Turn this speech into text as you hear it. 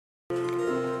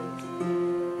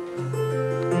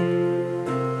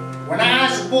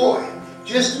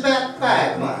just about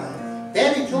 5 months.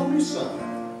 Daddy told me, son,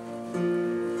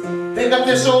 pick up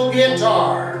this old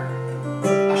guitar.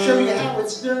 I'll show you how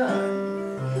it's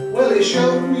done. Well, he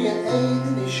showed me an A,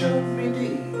 then he showed me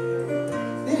D,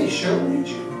 then he showed me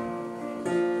G.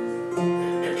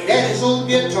 Daddy's old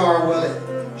guitar, well, it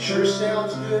sure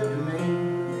sounds good to me.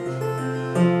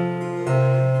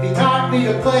 He taught me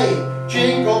to play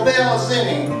Jingle Bells, and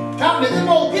he taught me them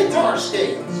old guitar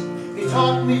scales. He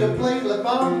taught me to play La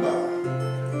Bamba.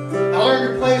 I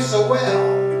learned to play so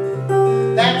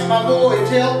well. That's my boy,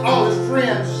 tell all his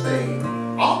friends they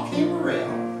all came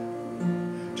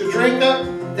around to drink up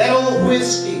that old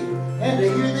whiskey and to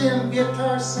hear them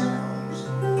guitar sounds.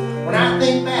 When I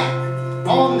think back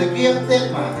on the gift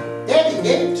that my daddy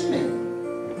gave to me,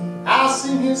 I'll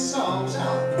sing his songs,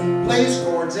 I'll play his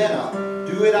chords, and I'll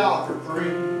do it all for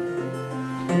free.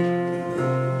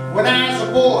 When I was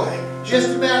a boy,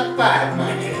 just about 5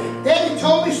 months, Daddy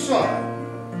told me, son,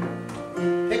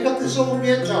 pick up this old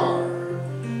guitar,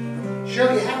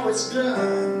 show you how it's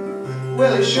done.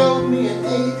 Well, he showed me an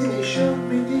A, then he showed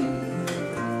me D,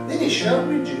 then he showed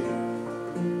me G.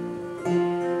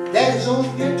 Daddy's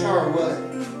old guitar, well,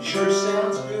 it sure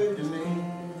sounds good to me.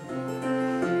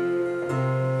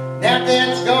 Now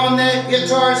Dad's gone, that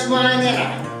guitar's mine, and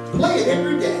I play it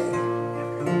every day.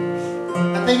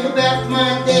 I think about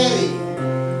my daddy,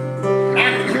 and I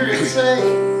can hear him say,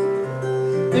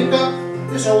 pick up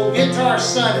this old guitar,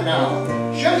 son, and I'll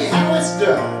show you how it's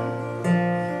done.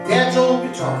 Dad's old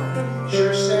guitar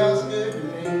sure sounds good to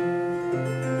me.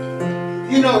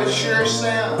 You know, it sure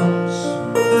sounds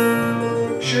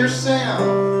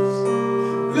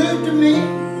good to me.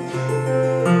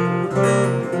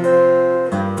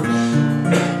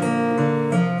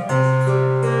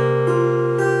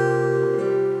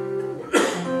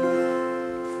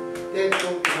 Dad's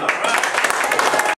old